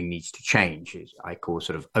that something needs to change, is I call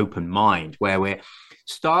sort of open mind, where we're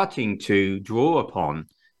starting to draw upon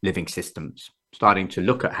living systems, starting to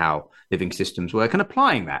look at how living systems work and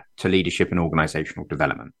applying that to leadership and organizational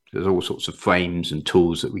development. There's all sorts of frames and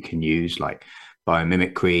tools that we can use, like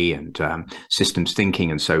biomimicry and systems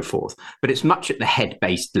thinking and so forth. But it's much at the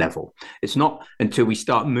head-based level. It's not until we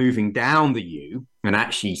start moving down the U and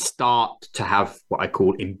actually start to have what I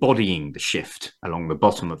call embodying the shift along the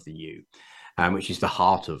bottom of the U, which is the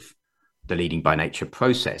heart of the Leading by Nature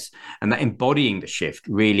process. And that embodying the shift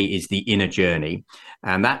really is the inner journey.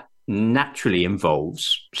 And that naturally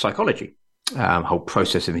involves psychology, whole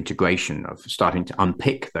process of integration, of starting to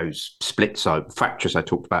unpick those splits, fractures I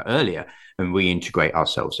talked about earlier, and reintegrate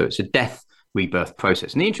ourselves. So it's a death rebirth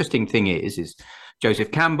process. And the interesting thing is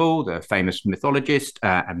Joseph Campbell, the famous mythologist,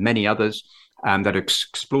 and many others that have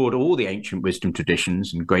explored all the ancient wisdom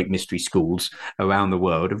traditions and great mystery schools around the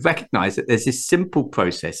world, have recognized that there's this simple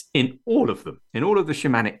process in all of them, in all of the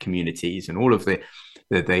shamanic communities and all of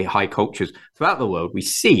the high cultures throughout the world. We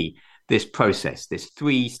see this process, this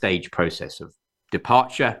three-stage process of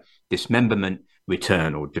departure, dismemberment,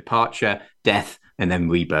 return, or departure, death, and then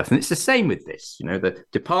rebirth. And it's the same with this, the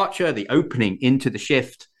departure, the opening into the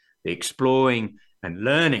shift, the exploring and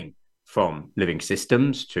learning from living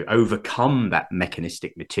systems to overcome that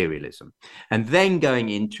mechanistic materialism, and then going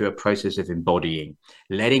into a process of embodying,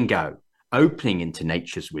 letting go, opening into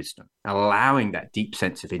nature's wisdom, allowing that deep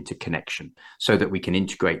sense of interconnection so that we can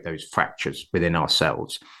integrate those fractures within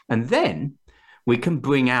ourselves. And then we can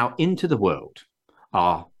bring out into the world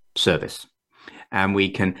our service, and we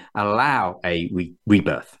can allow a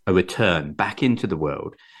rebirth, a return back into the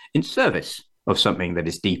world in service of something that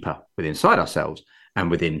is deeper within inside ourselves and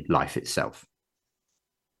within life itself.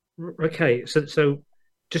 Okay, so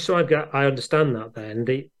just so I understand that, then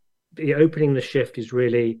the opening the shift is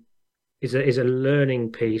really is a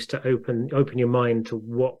learning piece to open your mind to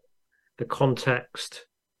what the context,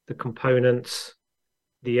 the components,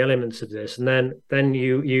 the elements of this, and then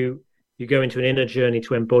you go into an inner journey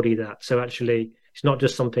to embody that. So actually, it's not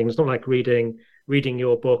just something. It's not like reading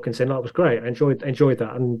your book and saying, "Oh, it was great, I enjoyed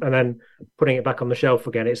that," and then putting it back on the shelf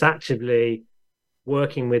again. It's actually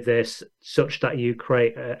working with this such that you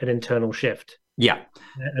create an internal shift. Yeah.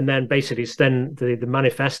 And then basically the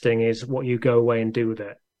manifesting is what you go away and do with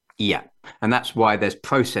it. Yeah. And that's why there's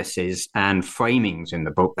processes and framings in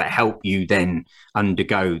the book that help you then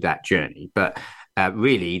undergo that journey. But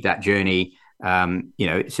really that journey,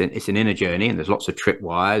 it's an inner journey, and there's lots of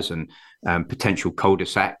tripwires and potential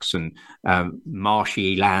cul-de-sacs and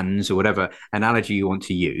marshy lands, or whatever analogy you want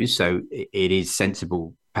to use. So it is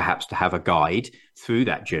sensible perhaps to have a guide through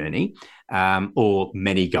that journey, or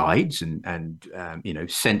many guides, and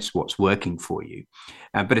sense what's working for you.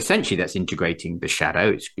 But essentially that's integrating the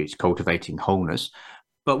shadow, it's cultivating wholeness.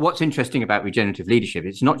 But what's interesting about regenerative leadership,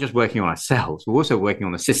 it's not just working on ourselves, we're also working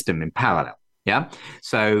on the system in parallel. Yeah.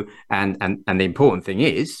 So, and the important thing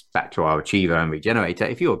is, back to our achiever and regenerator,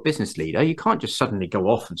 if you're a business leader, you can't just suddenly go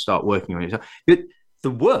off and start working on yourself.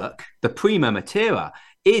 The work, the prima matera,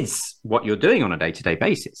 is what you're doing on a day-to-day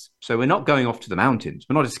basis. So we're not going off to the mountains.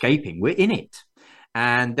 We're not escaping. We're in it.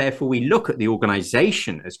 And therefore we look at the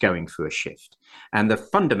organization as going through a shift. And the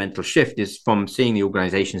fundamental shift is from seeing the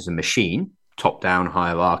organization as a machine, top-down,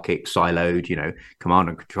 hierarchic, siloed, command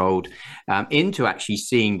and controlled, into actually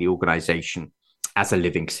seeing the organization as a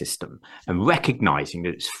living system, and recognizing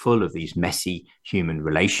that it's full of these messy human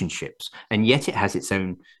relationships, and yet it has its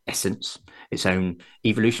own essence, its own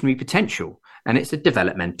evolutionary potential, and it's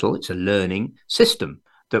it's a learning system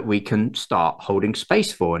that we can start holding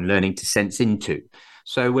space for and learning to sense into.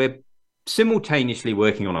 So we're simultaneously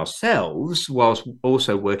working on ourselves whilst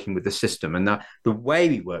also working with the system. And the way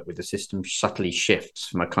we work with the system subtly shifts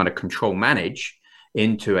from a kind of control manage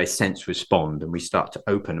into a sense respond, and we start to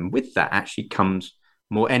open. And with that actually comes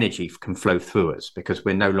more energy can flow through us, because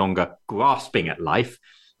we're no longer grasping at life,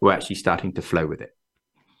 we're actually starting to flow with it.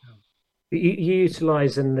 You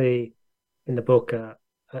utilize in the book a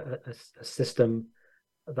system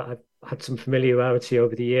that I've had some familiarity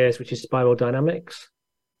over the years, which is spiral dynamics,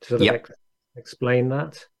 to sort of explain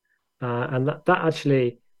that. And that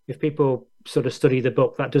actually, if people sort of study the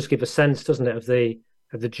book, that does give a sense, doesn't it, of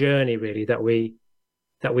the journey really that we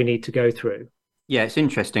need to go through. Yeah, it's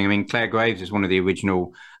interesting. I mean, Claire Graves is one of the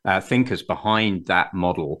original thinkers behind that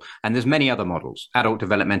model. And there's many other models, adult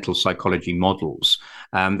developmental psychology models,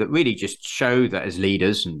 that really just show that as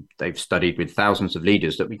leaders, and they've studied with thousands of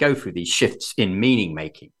leaders, that we go through these shifts in meaning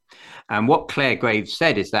making. And what Claire Graves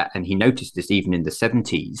said is that, and he noticed this even in the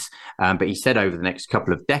 70s, but he said over the next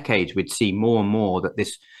couple of decades, we'd see more and more that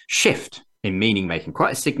this shift in meaning making,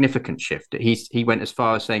 quite a significant shift. He went as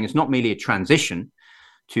far as saying it's not merely a transition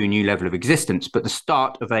to a new level of existence, but the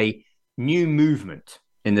start of a new movement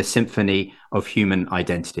in the symphony of human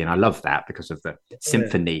identity. And I love that because of the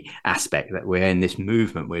symphony aspect, that we're in this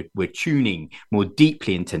movement, we're tuning more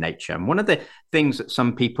deeply into nature. And one of the things that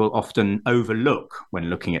some people often overlook when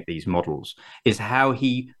looking at these models is how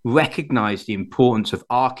he recognized the importance of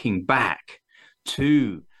arcing back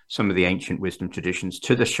to some of the ancient wisdom traditions,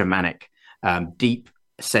 to the shamanic deep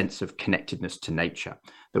sense of connectedness to nature,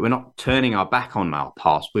 that we're not turning our back on our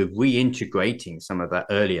past, we're reintegrating some of that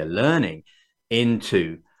earlier learning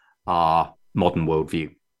into our modern worldview.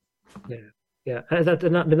 Yeah.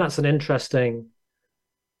 That's an interesting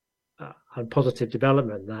and positive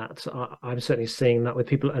development that I'm certainly seeing that with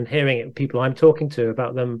people, and hearing it with people I'm talking to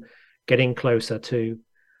about them getting closer to,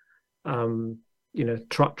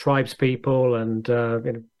 tribes people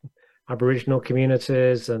and Aboriginal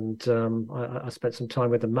communities, and I spent some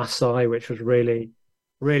time with the Maasai, which was really,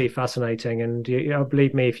 really fascinating. And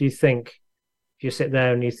believe me, if you sit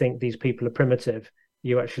there and you think these people are primitive,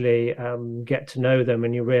 you actually get to know them,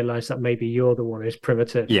 and you realize that maybe you're the one who's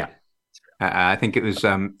primitive. Yeah. I think it was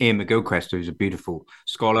Ian McGilchrist, who's a beautiful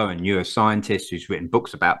scholar and neuroscientist who's written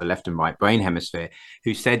books about the left and right brain hemisphere,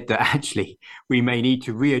 who said that actually we may need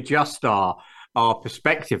to readjust our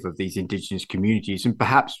perspective of these indigenous communities and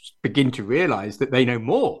perhaps begin to realize that they know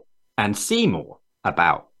more and see more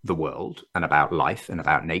about the world and about life and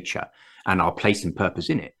about nature and our place and purpose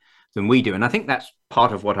in it than we do. And I think that's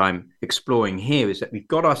part of what I'm exploring here, is that we've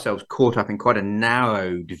got ourselves caught up in quite a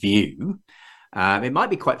narrowed view. It might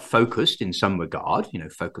be quite focused in some regard,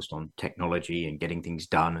 focused on technology and getting things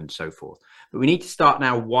done and so forth. But we need to start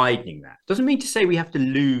now widening that. Doesn't mean to say we have to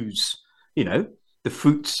lose, the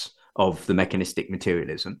fruits of the mechanistic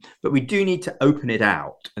materialism, but we do need to open it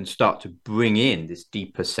out and start to bring in this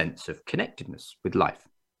deeper sense of connectedness with life.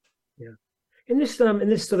 Yeah. In this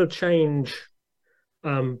sort of change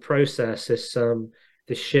process, this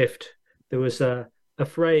shift, there was a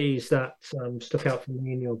phrase that stuck out for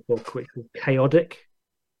me in your book, which was chaotic.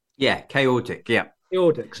 Yeah, chaotic. Yeah.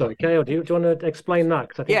 Chaotic. Sorry, chaotic. Do you want to explain that?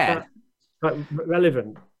 Because I think that's quite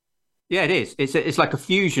relevant. Yeah, it is. It's like a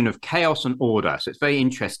fusion of chaos and order. So it's very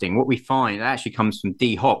interesting. What we find, it actually comes from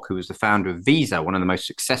Dee Hock, who was the founder of Visa, one of the most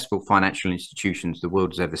successful financial institutions the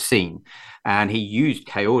world has ever seen. And he used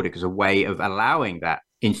chaotic as a way of allowing that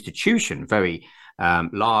institution, very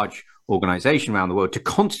large organization around the world, to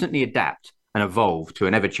constantly adapt and evolve to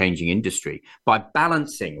an ever-changing industry by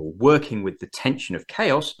balancing or working with the tension of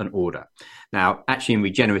chaos and order. Now, actually in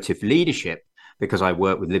regenerative leadership, because I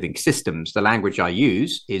work with living systems, the language I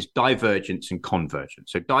use is divergence and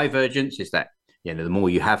convergence. So divergence is that, the more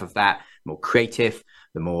you have of that, the more creative,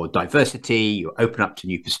 the more diversity, you open up to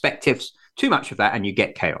new perspectives. Too much of that and you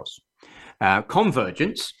get chaos.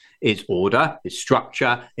 Convergence is order, is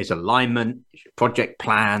structure, is alignment, is your project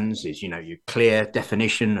plans, is, your clear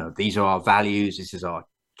definition of these are our values, this is our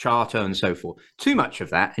charter and so forth. Too much of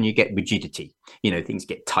that and you get rigidity, things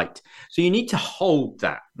get tight. So you need to hold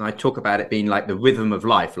that. And I talk about it being like the rhythm of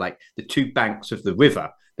life, like the two banks of the river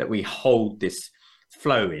that we hold this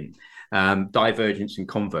flow in, divergence and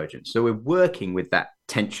convergence. So we're working with that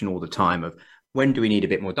tension all the time of when do we need a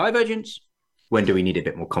bit more divergence? When do we need a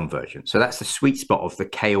bit more convergence? So that's the sweet spot of the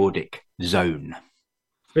chaotic zone.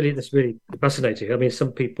 That's really fascinating. I mean,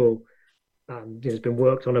 some people there's been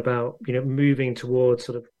worked on about moving towards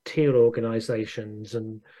sort of teal organizations,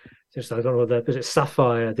 and just, I don't know whether is it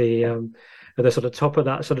Sapphire, the sort of top of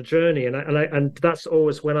that sort of journey, and that's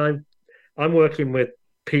always when I'm working with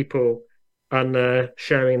people and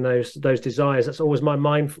sharing those desires. That's always my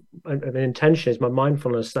mind, and the intention is my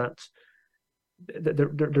mindfulness that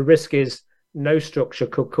the risk is no structure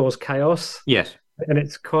could cause chaos. Yes, and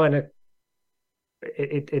it's kind of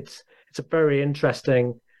it's a very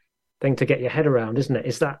interesting thing to get your head around, isn't it?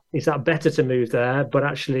 Is that better to move there, but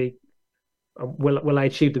actually will I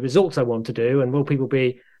achieve the results I want to do, and will people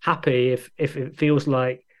be happy if it feels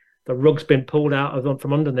like the rug's been pulled out of them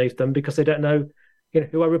from underneath them because they don't know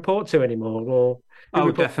who I report to anymore,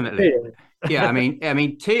 or definitely. Yeah, I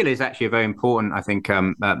mean, teal is actually a very important, I think,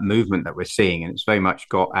 movement that we're seeing, and it's very much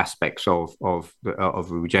got aspects of a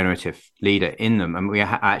regenerative leader in them. And we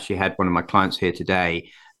actually had one of my clients here today.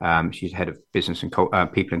 She's head of business and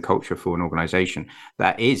people and culture for an organization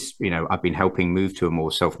that is, I've been helping move to a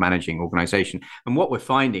more self-managing organization. And what we're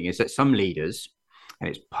finding is that some leaders, and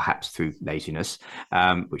it's perhaps through laziness,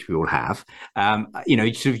 which we all have,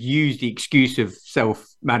 sort of use the excuse of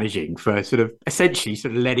self-managing for sort of essentially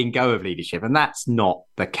sort of letting go of leadership. And that's not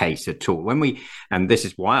the case at all. And this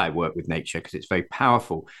is why I work with nature, because it's very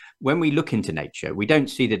powerful. When we look into nature, we don't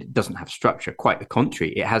see that it doesn't have structure. Quite the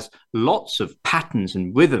contrary. It has lots of patterns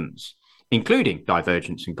and rhythms, including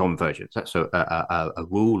divergence and convergence. That's a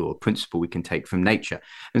rule or a principle we can take from nature.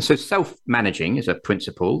 And so self-managing is a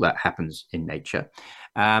principle that happens in nature.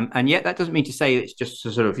 And yet that doesn't mean to say it's just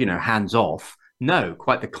sort of, hands off. No,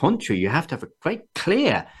 quite the contrary. You have to have a very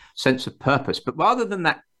clear sense of purpose. But rather than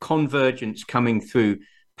that convergence coming through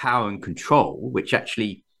power and control, which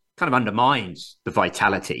actually kind of undermines the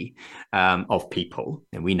vitality of people,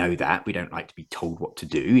 and we know that we don't like to be told what to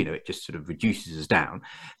do, it just sort of reduces us down,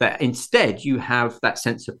 that instead you have that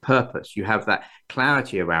sense of purpose, you have that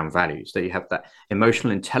clarity around values, that you have that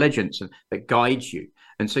emotional intelligence that guides you.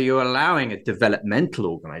 And so you're allowing a developmental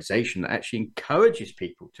organization that actually encourages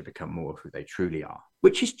people to become more of who they truly are,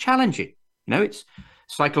 which is challenging. It's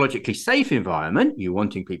psychologically safe environment, you're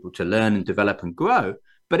wanting people to learn and develop and grow,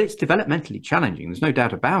 but it's developmentally challenging. There's no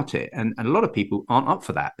doubt about it. And a lot of people aren't up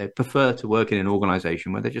for that. They prefer to work in an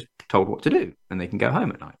organization where they're just told what to do and they can go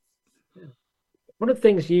home at night. Yeah. One of the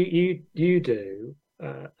things you do,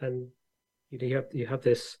 and you have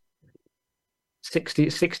this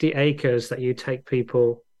 60 acres that you take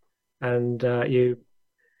people and you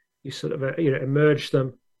sort of immerse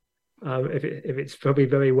them. If it's probably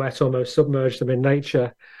very wet, almost submerge them in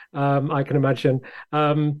nature. I can imagine.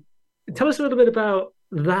 Tell us a little bit about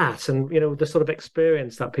that, and the sort of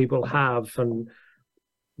experience that people have and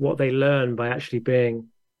what they learn by actually being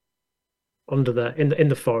in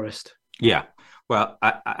the forest. Yeah, well,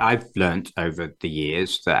 I've learned over the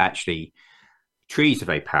years that actually trees are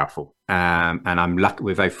very powerful, and I'm lucky.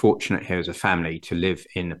 We're very fortunate here as a family to live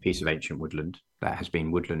in a piece of ancient woodland that has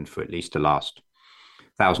been woodland for at least the last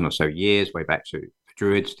 1,000 or so years, way back to the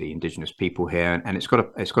Druids, the indigenous people here, and it's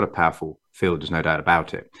got a powerful field. There's no doubt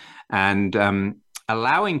about it, and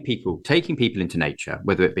taking people into nature,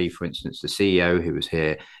 whether it be, for instance, the CEO who was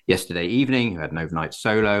here yesterday evening, who had an overnight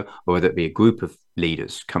solo, or whether it be a group of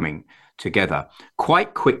leaders coming together,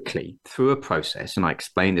 quite quickly through a process, and I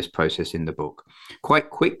explain this process in the book, quite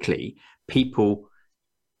quickly people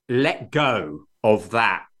let go of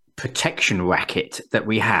that protection racket that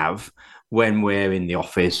we have when we're in the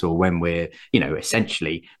office or when we're,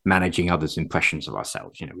 essentially managing others' impressions of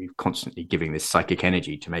ourselves. We're constantly giving this psychic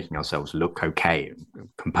energy to making ourselves look okay and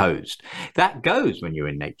composed. That goes when you're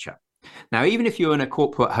in nature. Now, even if you're in a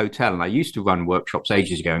corporate hotel, and I used to run workshops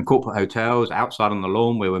ages ago in corporate hotels, outside on the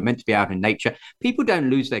lawn where we're meant to be out in nature, people don't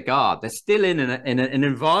lose their guard. They're still in an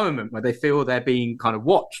environment where they feel they're being kind of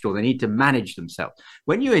watched or they need to manage themselves.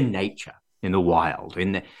 When you're in nature, in the wild,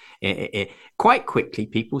 quite quickly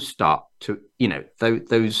people start to,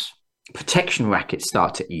 those protection rackets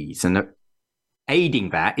start to ease. And aiding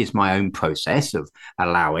that is my own process of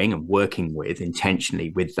allowing and working intentionally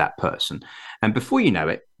with that person. And before you know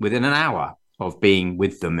it, within an hour of being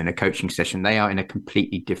with them in a coaching session, they are in a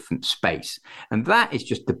completely different space. And that is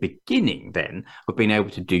just the beginning then of being able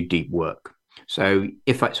to do deep work. So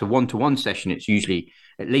if it's a one-to-one session, it's usually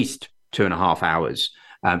at least 2.5 hours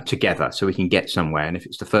together, so we can get somewhere. And if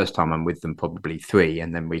it's the first time I'm with them, probably 3,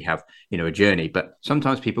 and then we have a journey. But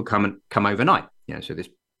sometimes people come overnight. So this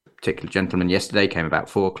particular gentleman yesterday came about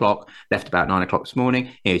 4 o'clock, left about 9 o'clock this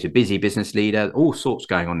morning. He's a busy business leader, all sorts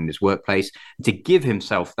going on in his workplace. To give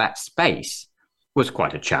himself that space was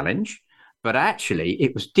quite a challenge, but actually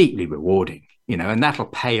it was deeply rewarding. And that'll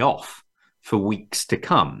pay off for weeks to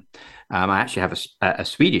come. I actually have a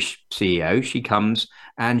Swedish CEO. She comes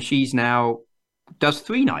and she's now does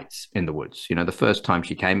 3 nights in the woods. The first time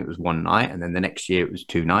she came, it was 1 night, and then the next year it was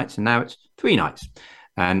 2 nights, and now it's 3 nights.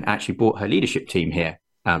 And actually brought her leadership team here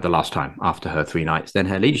the last time after her 3 nights. Then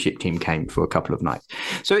her leadership team came for a couple of nights.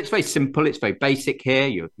 So it's very simple. It's very basic here.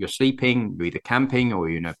 You're sleeping, you're either camping or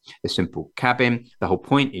a simple cabin. The whole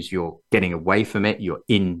point is you're getting away from it. You're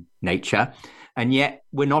in nature, and yet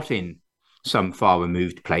we're not in some far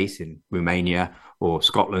removed place in Romania or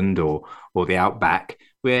Scotland or the outback.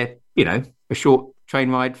 We're a short train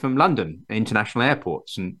ride from London, international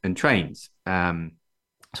airports and trains.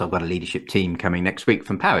 So I've got a leadership team coming next week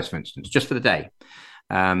from Paris, for instance, just for the day.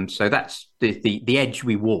 So that's the edge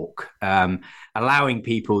we walk, allowing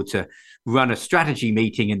people to run a strategy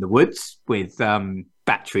meeting in the woods with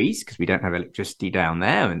batteries, because we don't have electricity down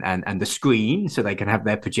there, and the screen, so they can have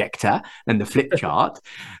their projector and the flip chart,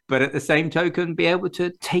 but at the same token, be able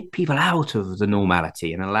to take people out of the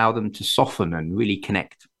normality and allow them to soften and really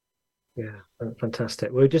connect. Yeah,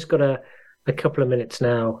 fantastic. We've just got a couple of minutes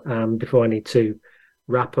now before I need to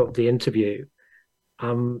wrap up the interview.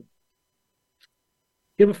 Do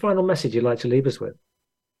you have a final message you'd like to leave us with?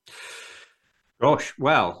 Gosh,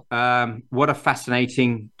 well, what a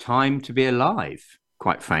fascinating time to be alive,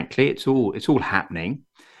 quite frankly. It's all happening.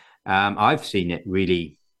 I've seen it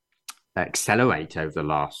really accelerate over the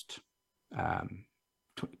last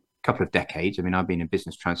couple of decades. I mean, I've been in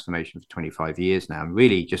business transformation for 25 years now, and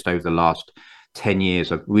really just over the last 10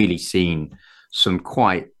 years, I've really seen some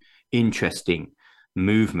quite interesting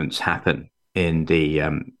movements happen in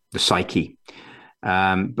the psyche.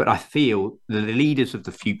 But I feel the leaders of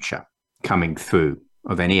the future coming through,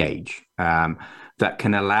 of any age, that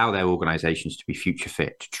can allow their organizations to be future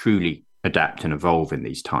fit, to truly adapt and evolve in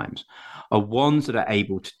these times, are ones that are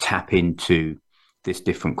able to tap into this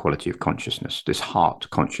different quality of consciousness, this heart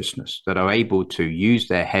consciousness, that are able to use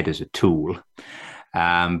their head as a tool,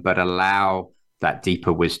 but allow that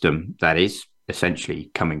deeper wisdom that is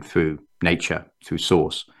essentially coming through nature, through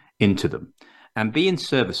source, into them, and be in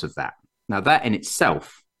service of that. Now, that in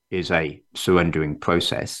itself is a surrendering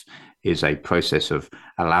process, is a process of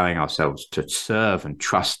allowing ourselves to serve and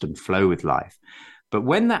trust and flow with life. But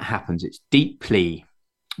when that happens, it's deeply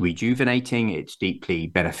rejuvenating, it's deeply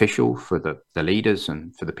beneficial for the leaders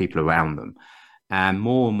and for the people around them. And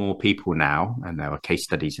more people now, and there are case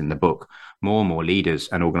studies in the book, more and more leaders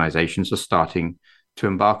and organizations are starting to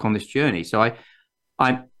embark on this journey. So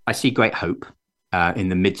I see great hope in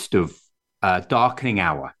the midst of a darkening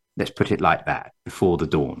hour, let's put it like that, before the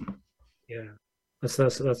dawn. Yeah, that's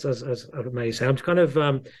amazing. I'm kind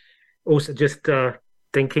of also just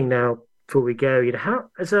thinking now before we go, how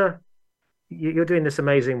you're doing this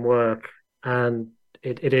amazing work, and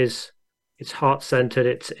it's heart-centered,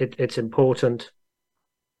 it's important,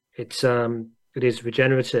 it is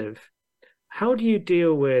regenerative. How do you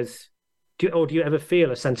deal with, do you ever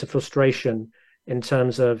feel a sense of frustration in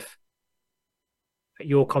terms of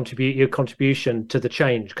your contribution to the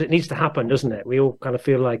change? Because it needs to happen, doesn't it? We all kind of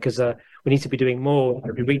feel like we need to be doing more,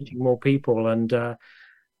 be reaching more people. And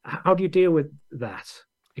how do you deal with that?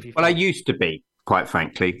 Well, I used to be, quite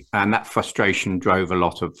frankly, and that frustration drove a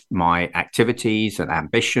lot of my activities and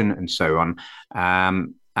ambition and so on.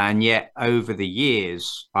 And yet over the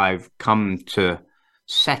years, I've come to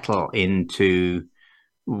settle into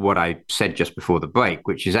what I said just before the break,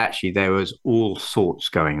 which is actually there was all sorts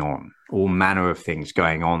going on, all manner of things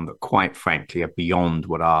going on that quite frankly are beyond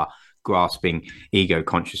what our grasping ego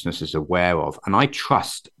consciousness is aware of. And I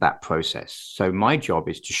trust that process. So my job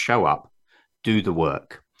is to show up, do the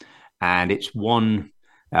work. And it's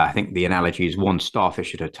I think the analogy is one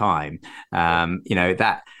starfish at a time. I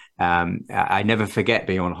never forget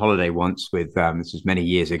being on holiday once with, this was many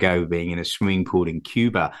years ago, being in a swimming pool in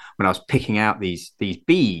Cuba when I was picking out these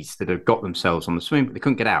bees that had got themselves on the swimming pool. They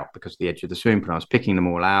couldn't get out because of the edge of the swimming pool. I was picking them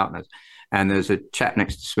all out. And there's a chap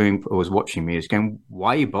next to the swimming pool who was watching me. He was going,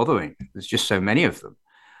 "Why are you bothering? There's just so many of them."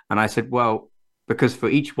 And I said, "Well, because for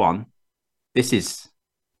each one, this is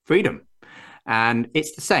freedom." And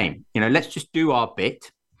it's the same, let's just do our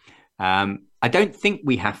bit. I don't think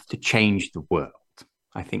we have to change the world.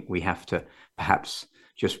 I think we have to perhaps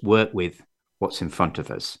just work with what's in front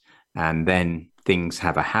of us, and then things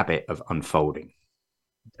have a habit of unfolding.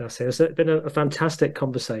 That's it. It's been a fantastic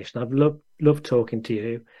conversation. I've loved talking to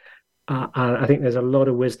you. And I think there's a lot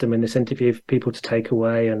of wisdom in this interview for people to take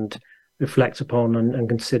away and reflect upon and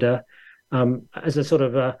consider. As a sort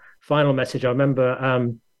of a final message, I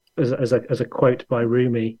remember as a quote by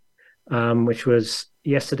Rumi, which was,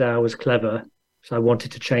 "Yesterday I was clever, so I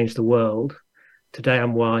wanted to change the world. Today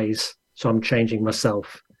I'm wise, so I'm changing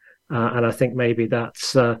myself." And I think maybe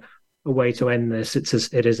that's a way to end this.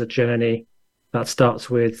 It is a journey that starts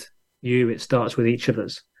with you. It starts with each of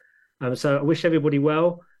us. So I wish everybody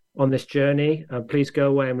well on this journey. Please go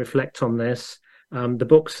away and reflect on this. The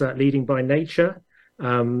book's Leading by Nature.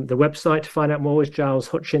 The website to find out more is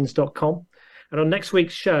gileshutchins.com. And on next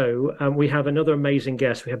week's show, we have another amazing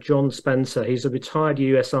guest. We have John Spencer. He's a retired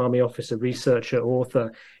US Army officer, researcher,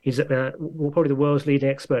 author. He's probably the world's leading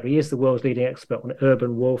expert. He is the world's leading expert on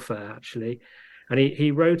urban warfare, actually. And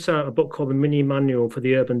he wrote a book called The Mini Manual for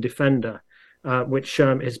the Urban Defender, which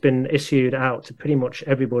has been issued out to pretty much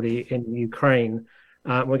everybody in Ukraine.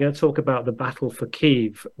 We're going to talk about the battle for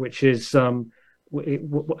Kyiv, which is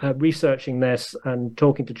researching this and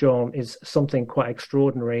talking to John is something quite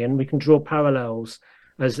extraordinary, and we can draw parallels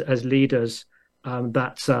as leaders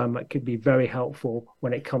that could be very helpful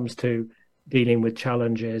when it comes to dealing with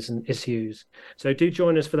challenges and issues. So do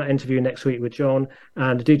join us for that interview next week with John,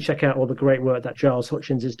 and do check out all the great work that Giles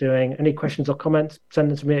Hutchins is doing. Any questions or comments, send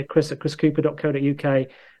them to me at chris@chriscooper.co.uk,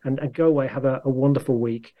 and go away, have a wonderful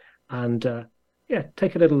week, and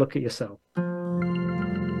take a little look at yourself.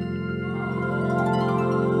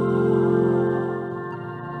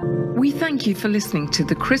 We thank you for listening to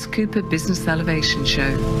the Chris Cooper Business Elevation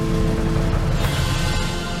Show.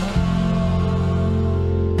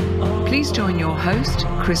 Please join your host,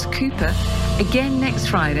 Chris Cooper, again next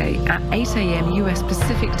Friday at 8 a.m. US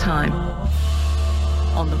Pacific Time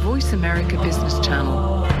on the Voice America Business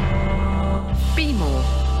Channel. Be more.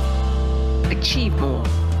 Achieve more.